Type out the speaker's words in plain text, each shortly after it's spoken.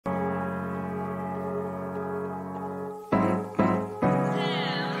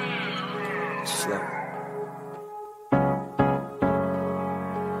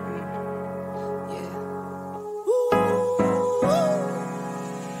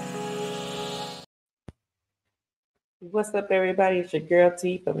What's up, everybody? It's your girl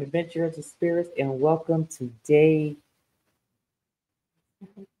T from Adventures of Spirits, and welcome to day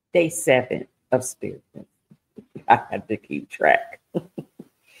 7 of Spiritmas. I had to keep track.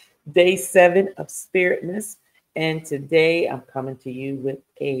 Day 7 of Spiritmas, and today I'm coming to you with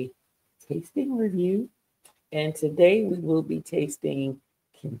a tasting review. And today we will be tasting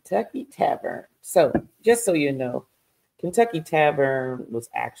Kentucky Tavern. So, just so you know, Kentucky Tavern is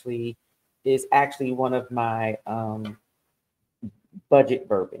actually one of my budget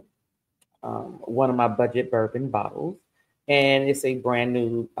bourbon. One of my budget bourbon bottles, and it's a brand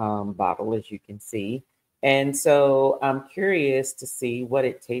new bottle, as you can see. And so I'm curious to see what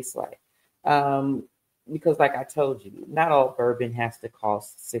it tastes like. Um, because, like I told you, not all bourbon has to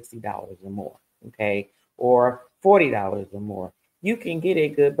cost $60 or more, okay, or $40 or more. You can get a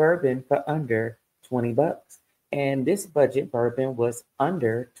good bourbon for under $20. And this budget bourbon was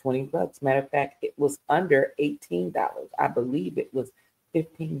under $20. Matter of fact, it was under $18. I believe it was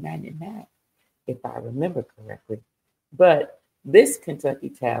 15.99 if I remember correctly. But this Kentucky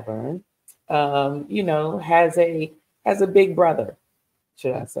Tavern, has a big brother,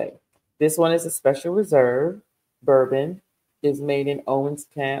 should I say? This one is a special reserve bourbon. Is made in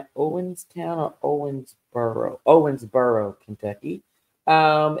Owensboro, Kentucky,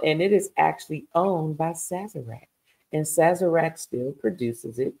 and it is actually owned by Sazerac, and Sazerac still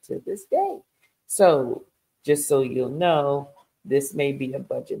produces it to this day. So, just so you'll know, this may be a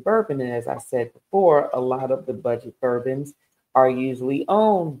budget bourbon. And as I said before, a lot of the budget bourbons are usually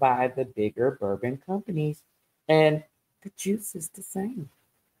owned by the bigger bourbon companies. And the juice is the same.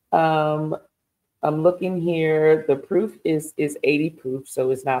 Um, I'm looking here. The proof is 80 proof, so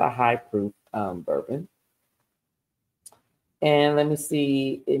it's not a high proof bourbon. And let me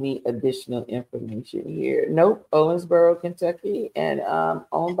see any additional information here. Nope, Owensboro, Kentucky, and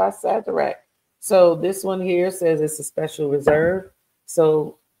owned by Sazerac. So this one here says it's a special reserve.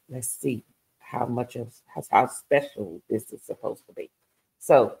 So let's see how special this is supposed to be.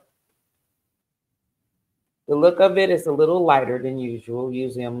 So the look of it is a little lighter than usual.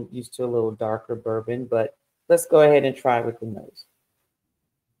 Usually I'm used to a little darker bourbon, but let's go ahead and try with the nose.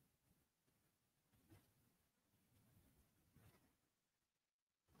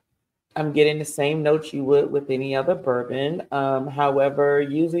 I'm getting the same notes you would with any other bourbon. However,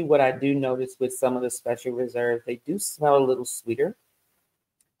 usually what I do notice with some of the special reserves, they do smell a little sweeter,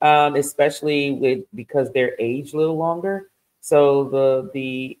 especially with because they're aged a little longer. So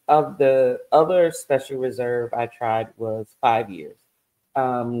the other special reserve I tried was 5 years.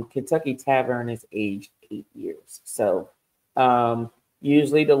 Kentucky Tavern is aged 8 years. So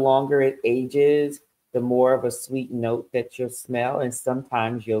usually the longer it ages, the more of a sweet note that you'll smell, and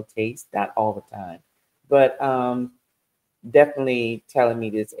sometimes you'll taste, not all the time, but definitely telling me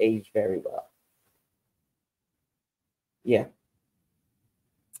this aged very well. Yeah,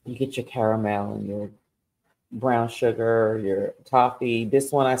 you get your caramel and your brown sugar, your toffee.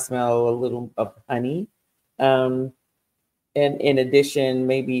 This one I smell a little of honey. Um, and in addition,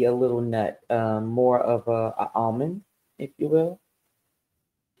 maybe a little nut, more of a almond, if you will.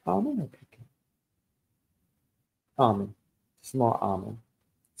 Almond or pecan? Almond, small almond.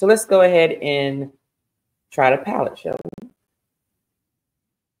 So let's go ahead and try the palate, shall we?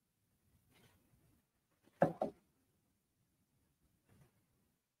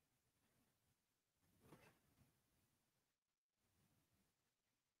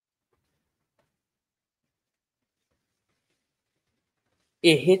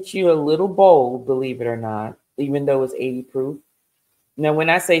 It hits you a little bold, believe it or not, even though it's 80 proof. Now, when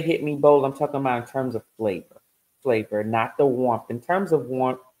I say hit me bold, I'm talking about in terms of flavor, not the warmth. In terms of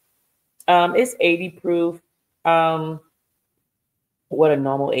warmth, it's 80 proof. Um, what a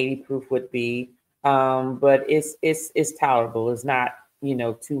normal 80 proof would be. But it's tolerable. It's not,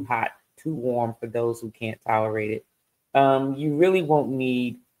 too hot, too warm for those who can't tolerate it. You really won't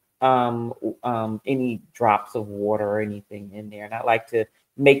need any drops of water or anything in there. And I like to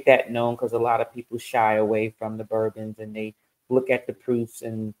make that known because a lot of people shy away from the bourbons and they look at the proofs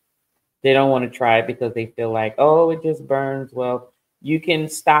and they don't want to try it because they feel like, oh, it just burns. Well, you can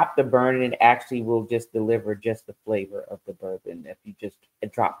stop the burn and it actually will just deliver just the flavor of the bourbon if you just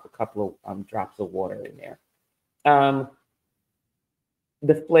drop a couple of drops of water in there. Um,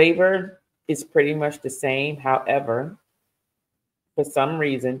 the flavor is pretty much the same. However, for some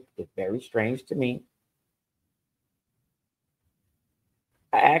reason, it's very strange to me.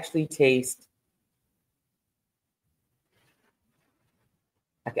 I actually taste,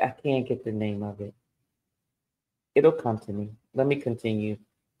 I can't get the name of it. It'll come to me. Let me continue,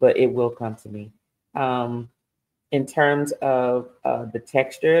 but it will come to me. Um, in terms of the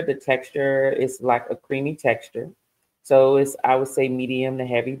texture is like a creamy texture. So it's, I would say, medium to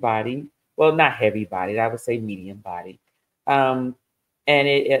heavy body. Well, not heavy bodied. I would say medium body. Um, and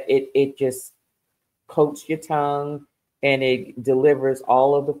it just coats your tongue, and it delivers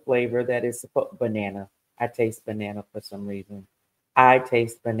all of the flavor that is banana. I taste banana for some reason. I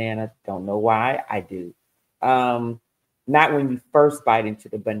taste banana. Don't know why. I do. Not when you first bite into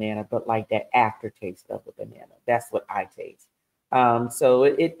the banana, but like that aftertaste of the banana. That's what I taste. So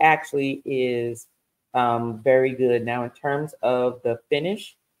it actually is very good. Now, in terms of the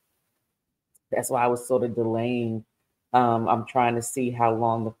finish, that's why I was sort of delaying. I'm trying to see how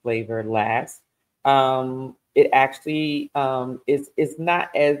long the flavor lasts. It actually it's not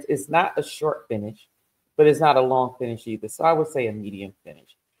a short finish, but it's not a long finish either. So I would say a medium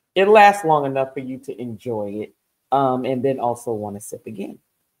finish. It lasts long enough for you to enjoy it, and then also want to sip again.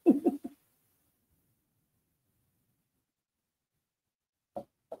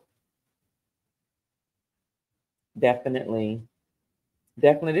 Definitely.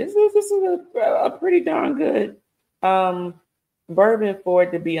 Definitely, this is a pretty darn good um, bourbon for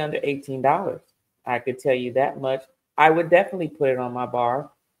it to be under $18. I could tell you that much. I would definitely put it on my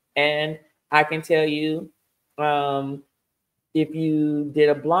bar, and I can tell you, um, if you did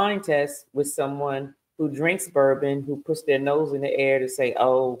a blind test with someone who drinks bourbon, who puts their nose in the air to say,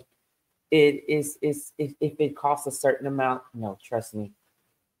 "Oh, it is if it costs a certain amount," no, trust me.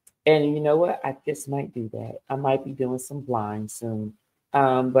 And you know what? I just might do that. I might be doing some blind soon.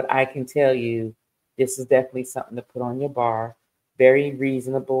 But I can tell you, this is definitely something to put on your bar. Very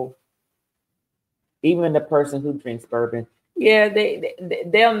reasonable. Even the person who drinks bourbon, yeah,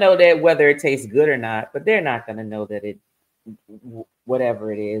 they'll know that whether it tastes good or not, but they're not going to know that it,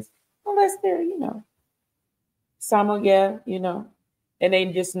 whatever it is, unless they're, sommelier, and they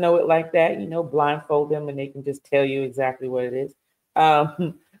just know it like that, blindfold them and they can just tell you exactly what it is.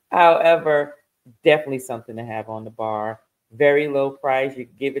 Um, However, definitely something to have on the bar. Very low price. You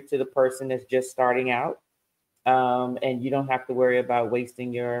give it to the person that's just starting out, and you don't have to worry about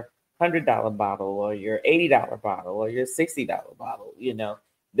wasting your $100 bottle or your $80 bottle or your $60 bottle.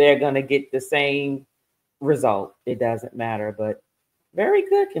 They're gonna get the same result. It doesn't matter. But very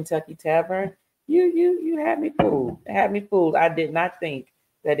good, Kentucky Tavern. You had me fooled. Had me fooled. I did not think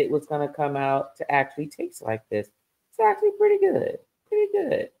that it was gonna come out to actually taste like this. It's actually pretty good. Pretty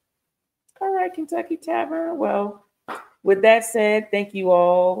good. All right, Kentucky Tavern. Well, with that said, thank you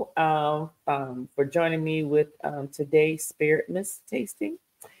all for joining me with today's Spiritmas tasting.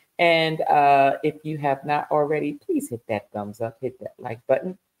 And if you have not already, please hit that thumbs up, hit that like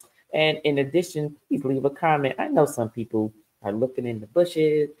button. And in addition, please leave a comment. I know some people are looking in the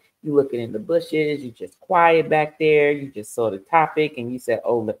bushes. You looking in the bushes, you just quiet back there. You just saw the topic and you said,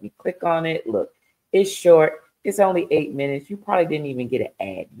 oh, let me click on it. Look, it's short. It's only 8 minutes. You probably didn't even get an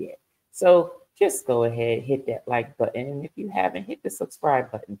ad yet. So just go ahead, hit that like button. And if you haven't, hit the subscribe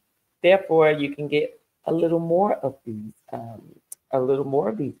button. Therefore, you can get a little more of these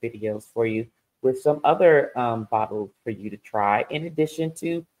videos for you with some other bottles for you to try, in addition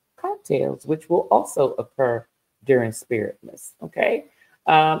to cocktails, which will also occur during Spiritmas. Okay.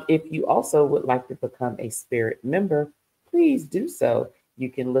 If you also would like to become a Spirit member, please do so. You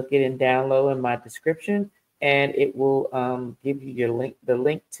can look it in down low in my description, and it will give you the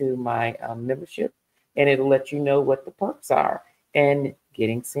link to my membership, and it'll let you know what the perks are and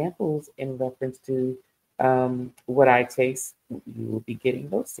getting samples in reference to what I taste. You will be getting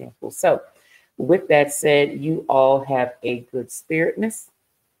those samples. So with that said, you all have a good Spiritmas,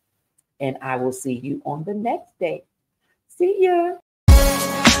 and I will see you on the next day. See ya.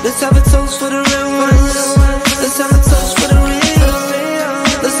 Let's have a toast for the real ones. Let's have a toast for the real.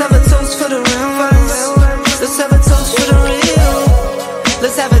 Let's have a toast for the real ones. Let's have a toast for the real.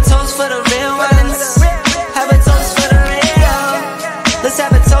 Let's have a toast for the real ones. Have a toast for the real. Let's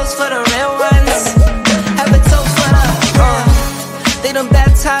have a toast for the real ones. Have a toast for the they done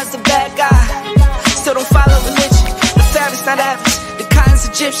baptized the bad guy. Still don't follow religion. The fabric's not average. The cotton's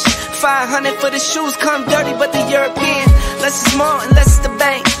Egyptian. 500 for the shoes come dirty, but the European. Less is more and less is the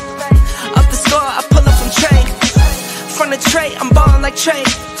bank. Up the score, I pull up from trade. From the tray, I'm ballin' like Trey.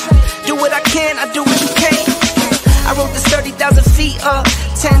 Do what I can, I do what you can't. I wrote this 30,000 feet up.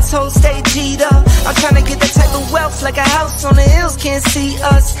 10 toes stay G'd up. I'm tryna get that type of wealth like a house on the hills, can't see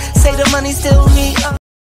us. Say the money still me up.